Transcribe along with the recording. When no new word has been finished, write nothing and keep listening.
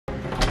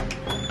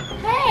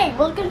Hey,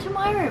 welcome to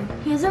my room.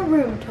 Here's a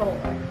room tour.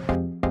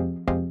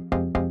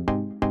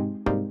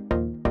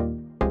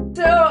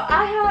 So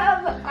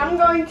I'm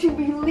going to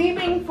be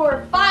leaving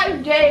for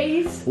 5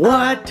 days.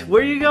 What?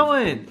 Where are you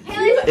going?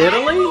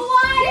 Italy?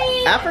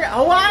 Hawaii. Africa?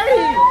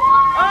 Hawaii!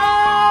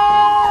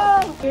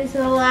 Oh! Here's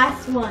the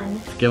last one.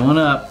 It's going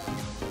up.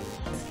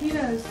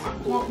 Mosquitoes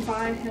won't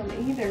bite him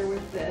either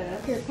with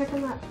this. Here, pick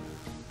them up.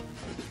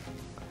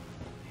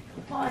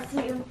 Bless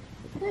you.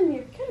 Come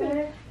here.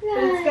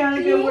 It's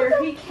gotta go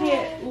where he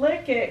can't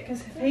lick it,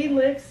 because if he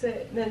licks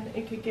it, then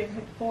it could give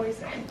him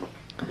poison.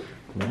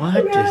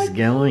 What is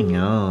going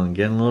on?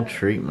 Getting a little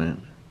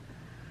treatment.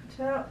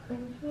 So,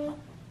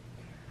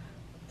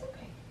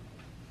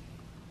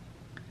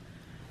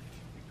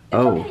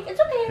 Oh. It's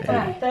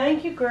okay.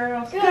 thank you,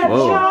 girls. Good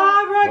Whoa.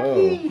 job,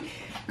 Rocky. Whoa.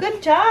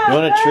 Good job. You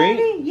want a treat?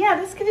 buddy. Yeah,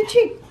 let's get a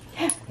treat.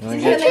 You wanna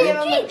Let's get get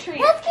a treat.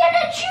 Let's get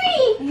a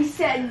treat. You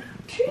said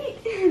treat.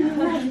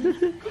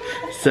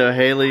 So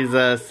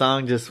Haley's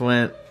song just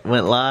went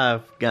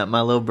live. Got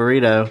my little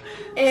burrito.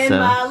 In So-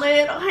 my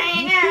little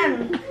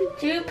hand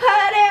to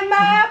put in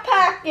my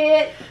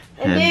pocket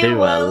And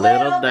do a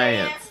little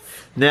dance.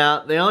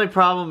 Now the only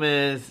problem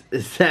is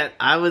that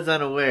I was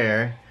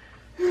unaware.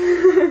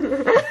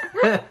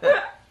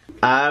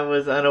 I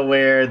was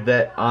unaware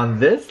that on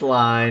this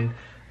line,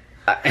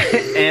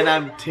 and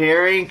I'm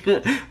tearing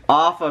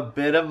off a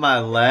bit of my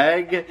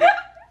leg.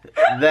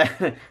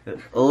 That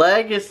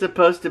leg is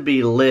supposed to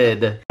be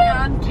lid.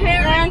 I'm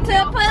tearing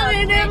to put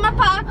it in my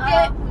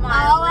pocket.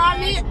 All I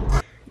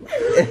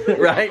need.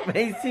 Right,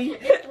 Macey?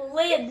 It's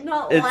lid,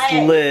 not It's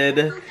leg.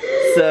 lid.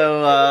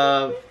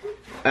 So,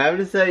 I have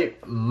to say,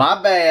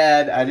 my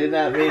bad. I did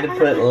not mean to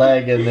put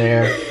leg in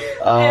there.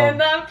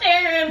 And I'm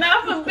tearing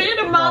off a bit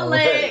of my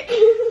leg.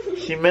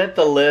 She meant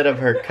the lid of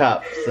her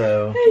cup,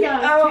 so.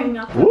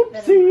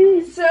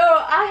 Whoopsie. So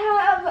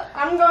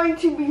I'm going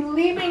to be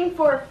leaving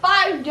for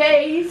 5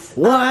 days.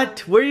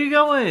 What? Where are you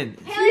going?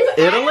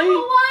 Italy?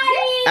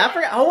 Hawaii.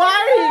 Africa?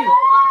 Hawaii!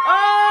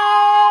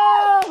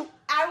 Oh!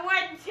 I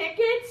went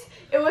tickets.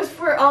 It was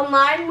for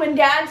online when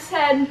Dad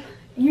said,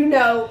 you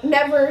know,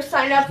 never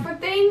sign up for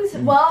things.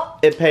 Well,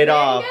 It paid there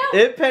off. you go.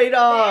 It paid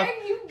off.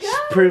 There you go. She's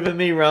proving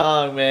me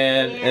wrong,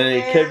 man. Yeah, and it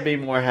man. couldn't be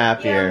more Yeah,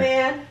 happier.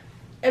 man.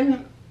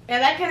 And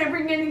I couldn't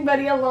bring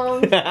anybody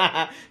along.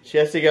 She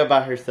has to go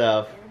by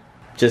herself.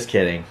 Just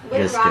kidding.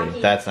 With Just Rocky.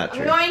 kidding. That's not I'm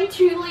true. going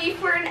to leave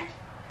for an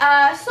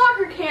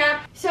soccer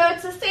camp. So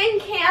it's the same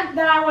camp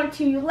that I went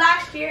to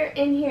last year,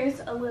 and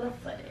here's a little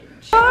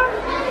footage.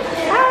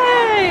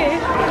 Hi!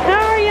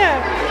 How are you?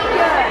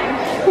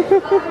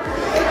 Good.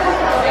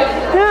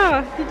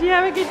 Oh, did you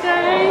have a good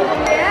day?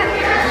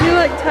 Yeah. You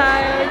look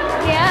tired.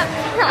 Yep.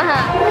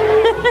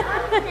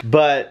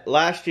 But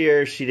last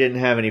year she didn't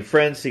have any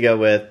friends to go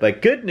with.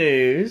 But good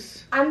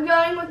news. I'm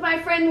going with my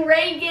friend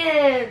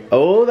Reagan.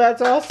 Oh,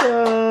 that's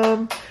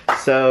awesome.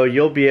 So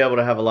you'll be able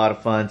to have a lot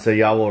of fun. So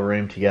y'all will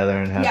room together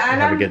and have, Yeah,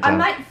 and have a good I time.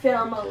 might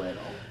film a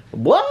little.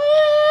 What?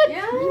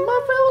 Yeah. You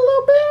might film a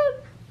little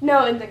bit?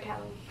 No, in the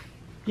county.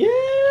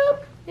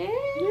 Yep. Yeah.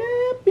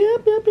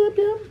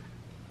 Yep.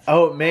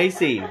 Oh,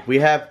 Macey, we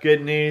have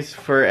good news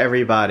for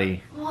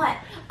everybody. What?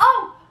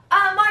 Oh,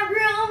 my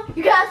room.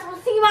 You guys will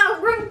see my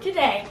room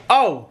today.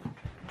 Oh,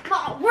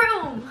 My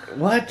room.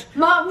 what?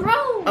 My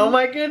room. Oh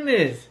my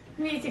goodness.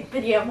 Music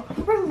video.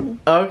 My room.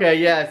 Okay,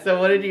 yeah, so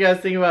what did you guys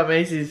think about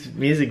Macey's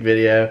music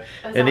video?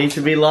 It needs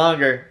to be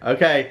longer.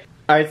 Okay.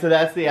 Alright, so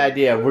that's the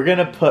idea. We're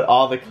gonna put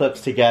all the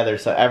clips together.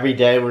 So every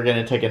day we're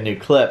gonna take a new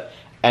clip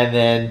and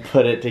then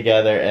put it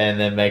together and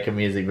then make a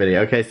music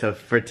video. Okay, so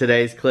for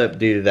today's clip,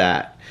 do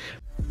that.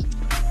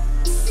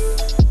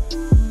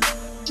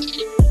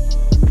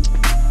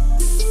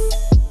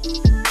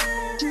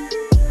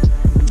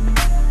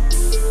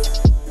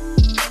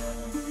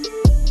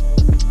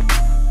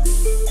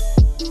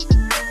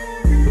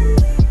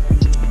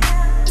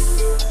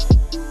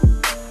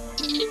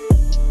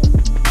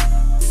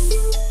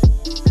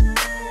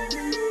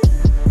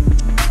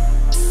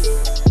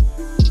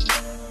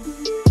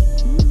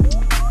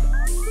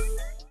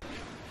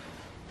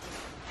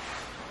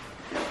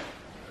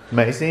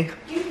 Macey?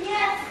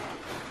 Yes.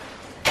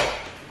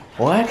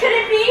 What? Could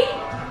it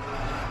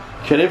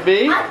be? Could it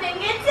be? I think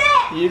it's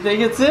it. You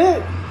think it's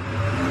it?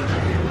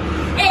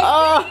 It's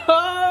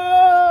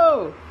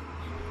Oh!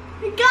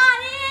 We got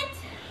it.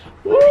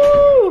 Woo!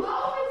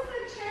 Oh,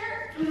 it's the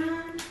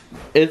chair.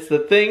 It's the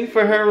thing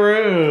for her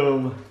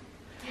room.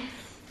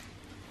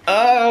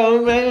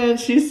 Oh man,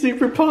 she's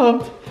super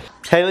pumped.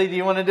 Haley, do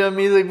you want to do a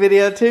music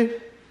video too?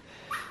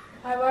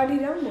 I've already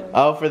done one.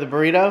 Oh, for the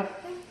burrito?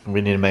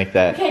 We need to make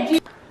that. Okay, do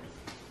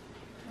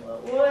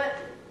what?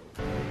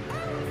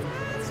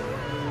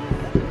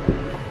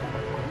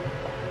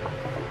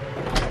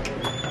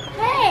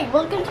 Hey,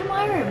 welcome to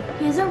my room.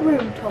 Here's a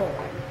room tour.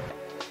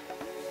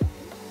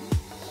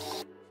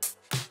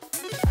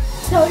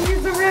 So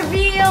here's the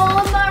reveal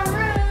of my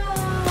room.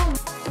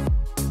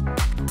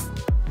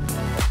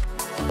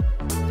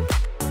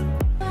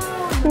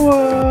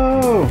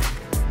 Whoa!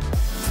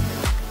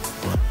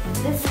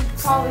 This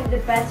is probably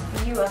the best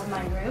view of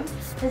my room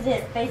because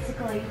it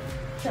basically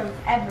shows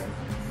everything.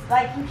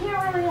 Like, you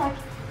can't really, like,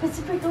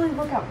 specifically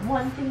look at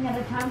one thing at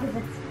a time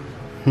because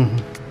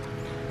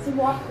it's a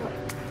walkway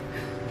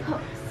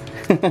pose.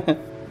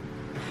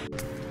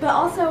 But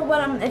also,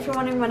 if you're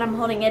wondering what I'm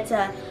holding, it's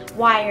a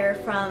wire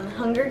from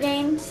Hunger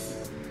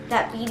Games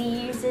that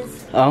BD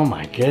uses. Oh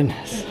my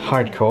goodness,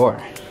 hardcore.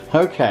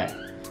 Okay,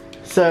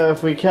 so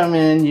if we come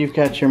in, you've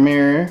got your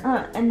mirror.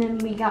 And then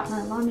we got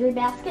my laundry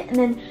basket, and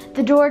then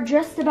the door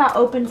just about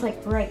opens like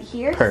right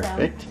here.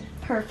 Perfect. So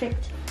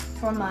perfect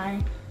for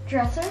my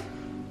dresser.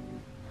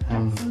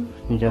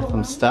 You got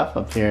some stuff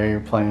up here you're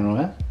playing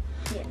with.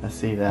 Yes. I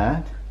see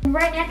that.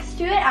 Right next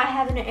to it, I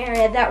have an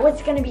area that was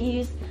going to be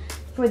used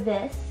for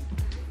this,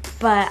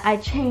 but I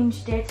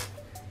changed it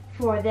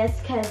for this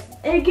because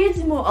it gives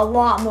a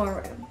lot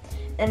more room.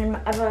 And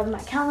above my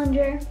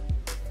calendar.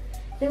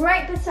 Then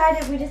right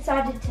beside it, we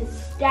decided to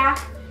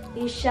stack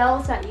these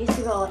shelves that used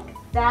to go like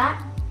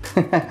that.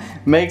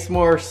 makes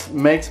more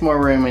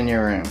room in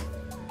your room.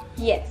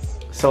 Yes.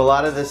 So a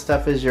lot of this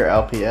stuff is your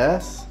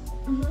LPS.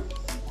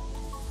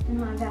 And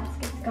my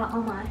basket's got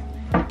all my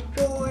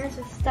drawers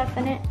with stuff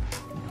in it.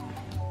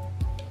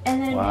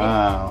 And then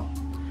wow,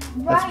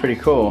 right that's pretty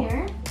cool.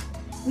 Here,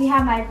 we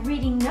have my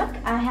reading nook.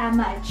 I have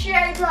my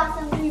cherry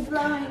blossom tree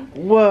blowing.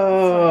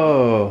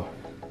 Whoa.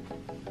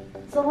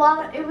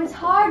 It was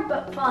hard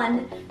but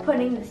fun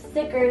putting the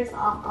stickers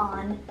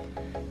on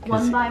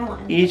one by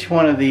one. Each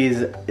one of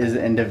these is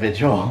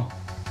individual.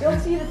 You'll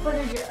see the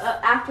footage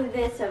after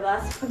this of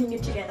us putting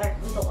it together.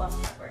 It was a lot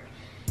of work.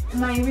 And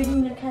my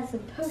reading nook has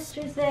some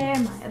posters there.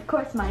 Of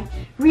course, my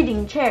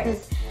reading chair,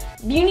 because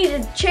you need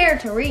a chair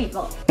to read.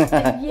 Well,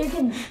 you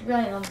can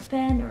write on a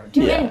pen or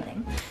do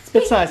anything.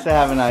 It's nice to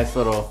have a nice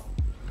little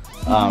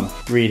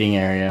reading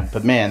area.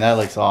 But man, that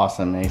looks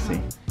awesome, Macey.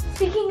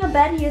 Speaking of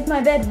bed, here's my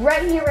bed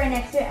right here, right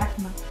next to it,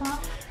 after my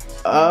clock.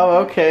 Oh,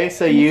 okay.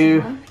 So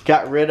you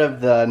got rid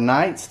of the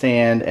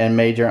nightstand and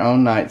made your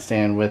own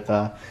nightstand with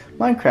a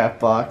Minecraft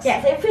box.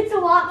 Yes, it fits a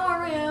lot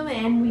more room,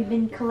 and we've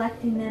been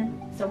collecting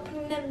them, so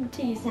putting them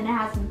to use, and it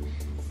has some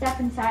stuff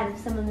inside of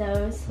some of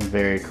those.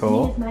 Very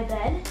cool. Here's my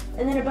bed,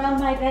 and then above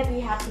my bed we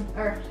have some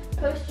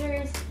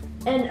posters,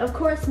 and of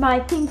course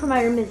my theme for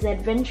my room is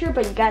adventure,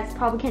 but you guys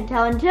probably can't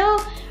tell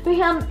until we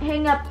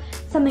hang up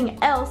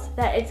something else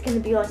that it's going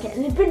to be like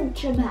an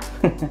adventure map.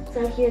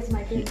 So here's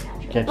my dream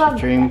catcher. Get your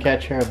dream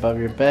catcher above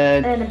your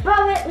bed. And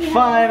above it we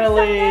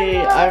finally,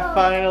 have I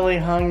finally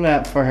hung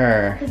that for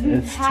her.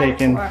 It's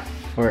taken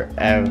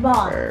forever.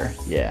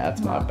 months. Yeah,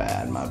 that's my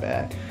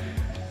bad.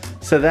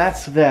 So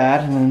that's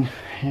that, and then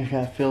you've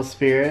got Phil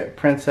Spirit.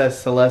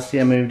 Princess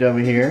Celestia moved over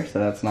here, so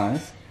that's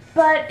nice.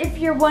 But if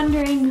you're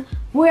wondering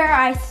where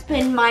I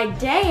spend my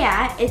day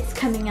at, it's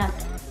coming up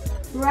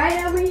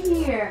right over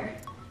here.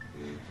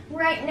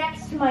 Right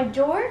next to my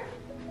door,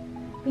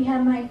 we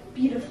have my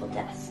beautiful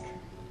desk.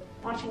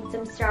 Watching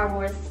some Star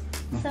Wars.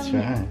 That's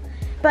right.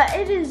 But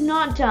it is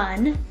not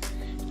done.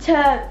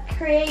 To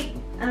create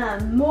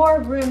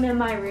more room in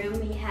my room,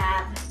 we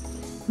have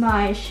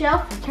my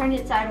shelf. I turned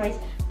it sideways.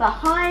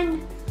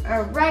 Behind,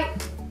 or right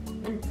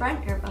in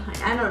front, or behind,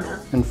 I don't know.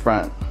 In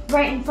front.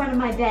 Right in front of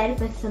my bed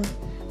with some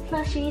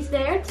plushies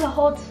there to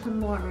hold some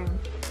more room.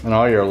 And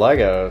all your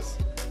Legos.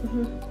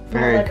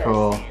 Very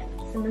cool.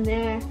 Some in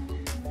there.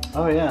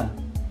 Oh yeah.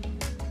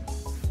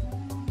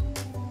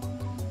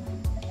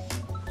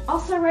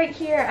 Also right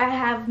here I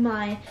have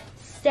my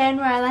stand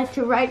where I like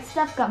to write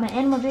stuff. Got my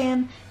Animal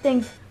Jam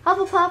things,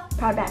 Hufflepuff,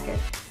 Proud Backer,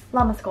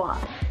 Llama Squad.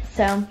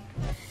 So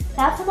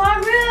that's my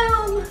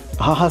room.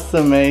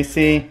 Awesome,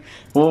 Macey.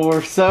 Well,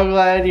 we're so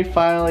glad you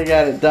finally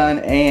got it done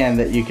and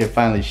that you could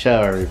finally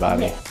show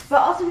everybody. Yes.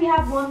 But also we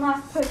have one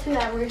last poster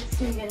that we're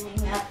soon gonna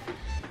hang up.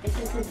 It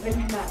says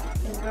adventure map.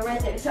 It's gonna go right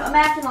there. So I'm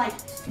gonna have to like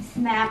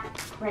snap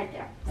right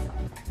there. So.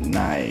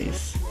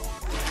 Nice.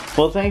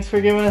 Well, thanks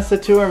for giving us a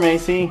tour,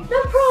 Macey.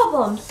 No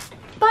problem.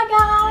 Bye,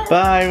 guys.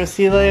 Bye. We'll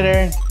see you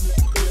later.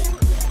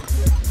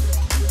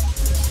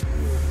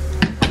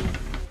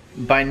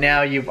 By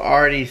now, you've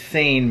already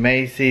seen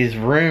Macey's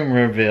room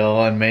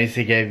reveal, and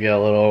Macey gave you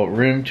a little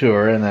room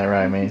tour. Isn't that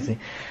right, Macey?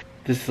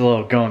 This is a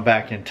little going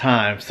back in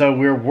time. So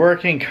we're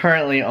working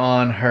currently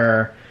on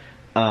her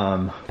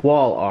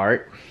wall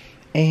art.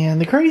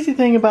 And the crazy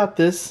thing about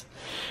this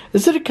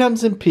is that it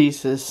comes in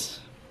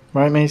pieces.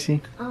 Right,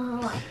 Macey?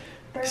 Like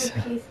bird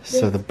piece.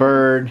 So the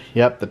bird,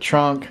 yep, the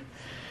trunk,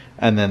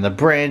 and then the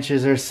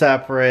branches are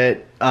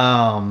separate.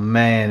 Oh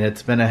man,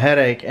 it's been a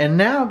headache. And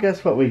now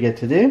guess what we get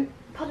to do?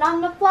 Put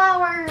on the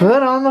flowers.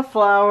 Put on the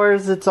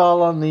flowers. It's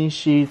all on these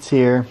sheets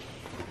here.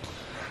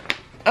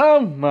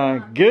 Oh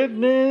my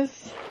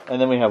goodness. And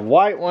then we have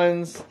white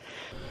ones.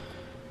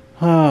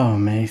 Oh,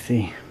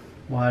 Macey.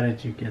 Why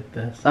did you get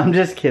this? I'm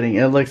just kidding.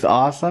 It looks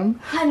awesome.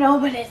 I know,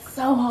 but it's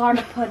so hard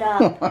to put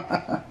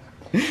up.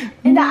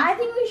 And I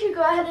think we should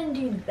go ahead and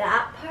do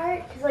that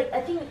part. Because like,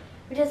 I think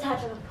we just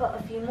have to put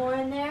a few more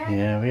in there.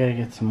 Yeah, we gotta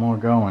get some more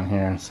going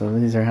here. So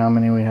these are how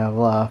many we have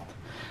left.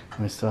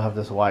 And we still have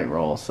this white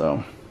roll,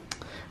 so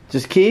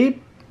just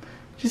keep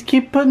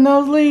putting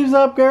those leaves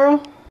up,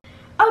 girl.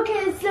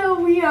 Okay,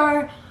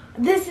 so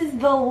this is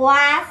the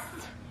last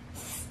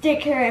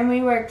sticker, and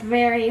we worked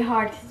very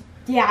hard.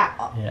 Yeah,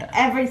 Yeah.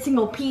 every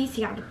single piece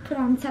you have to put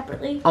on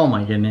separately. Oh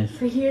my goodness.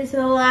 So here's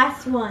the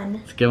last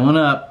one. It's going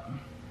up.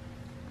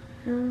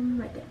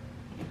 Right there.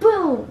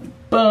 Boom!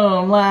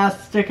 Boom,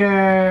 last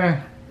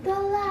sticker. The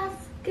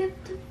last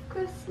gift of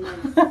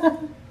Christmas.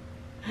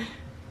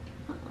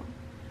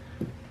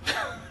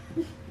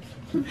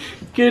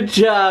 Good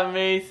job,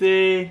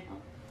 Macy.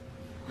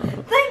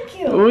 Thank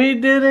you! We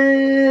did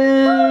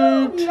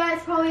it. You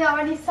guys probably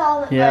already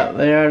saw it. Yeah, but-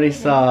 they already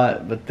saw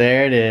it, but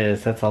there it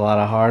is. That's a lot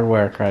of hard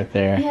work right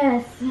there.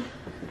 Yes.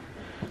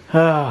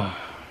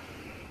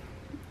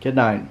 Good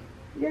night.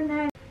 Good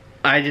night.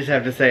 I just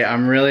have to say,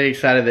 I'm really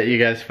excited that you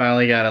guys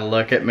finally got a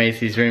look at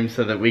Macy's room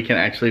so that we can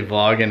actually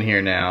vlog in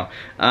here now.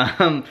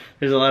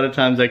 There's a lot of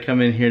times I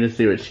come in here to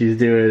see what she's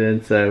doing,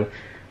 and so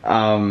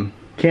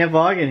can't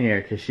vlog in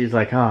here because she's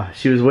like,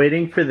 she was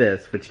waiting for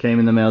this, which came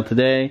in the mail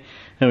today,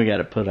 and we got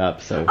to put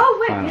up. So Oh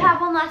wait, finally. we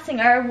have one last thing.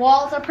 Our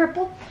walls are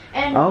purple,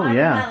 and Oh, one of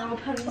yeah. my little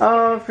ponies.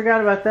 Oh, I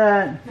forgot about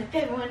that. My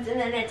favorite ones, and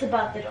then it's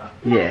above the door.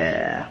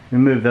 Yeah, we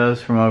moved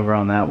those from over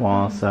on that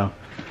wall. So,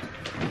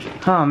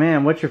 oh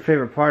man, what's your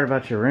favorite part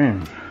about your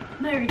room?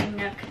 My reading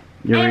nook.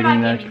 Your and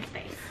reading my nook? gaming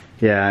space.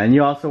 Yeah, and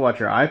you also watch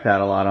your iPad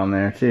a lot on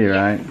there too,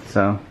 right?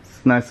 So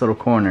it's a nice little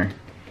corner.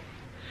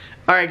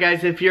 Alright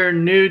guys, if you're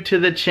new to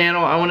the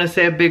channel, I want to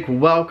say a big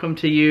welcome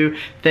to you.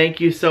 Thank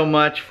you so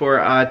much for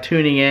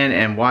tuning in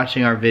and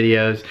watching our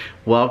videos.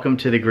 Welcome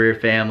to the Greer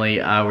family.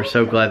 We're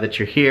so glad that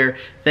you're here.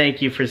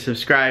 Thank you for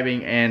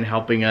subscribing and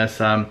helping us,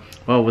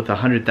 well, with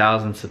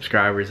 100,000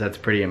 subscribers. That's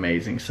pretty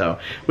amazing. So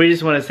we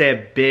just want to say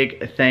a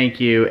big thank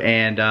you,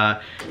 and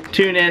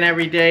tune in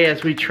every day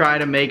as we try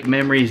to make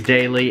memories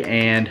daily.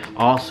 And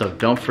also,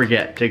 don't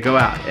forget to go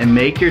out and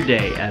make your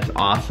day as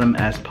awesome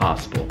as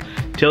possible.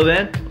 Till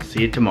then, we'll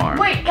see you tomorrow.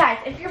 Wait, guys,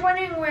 if you're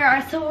wondering where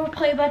our silver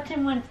play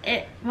button,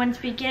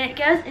 once we get it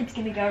goes, it's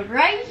gonna go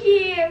right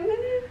here.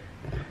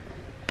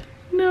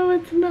 No,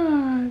 it's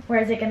not.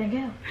 Where's it gonna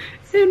go?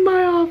 In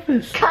my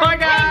office. Bye Continue.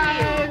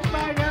 guys.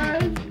 Bye guys.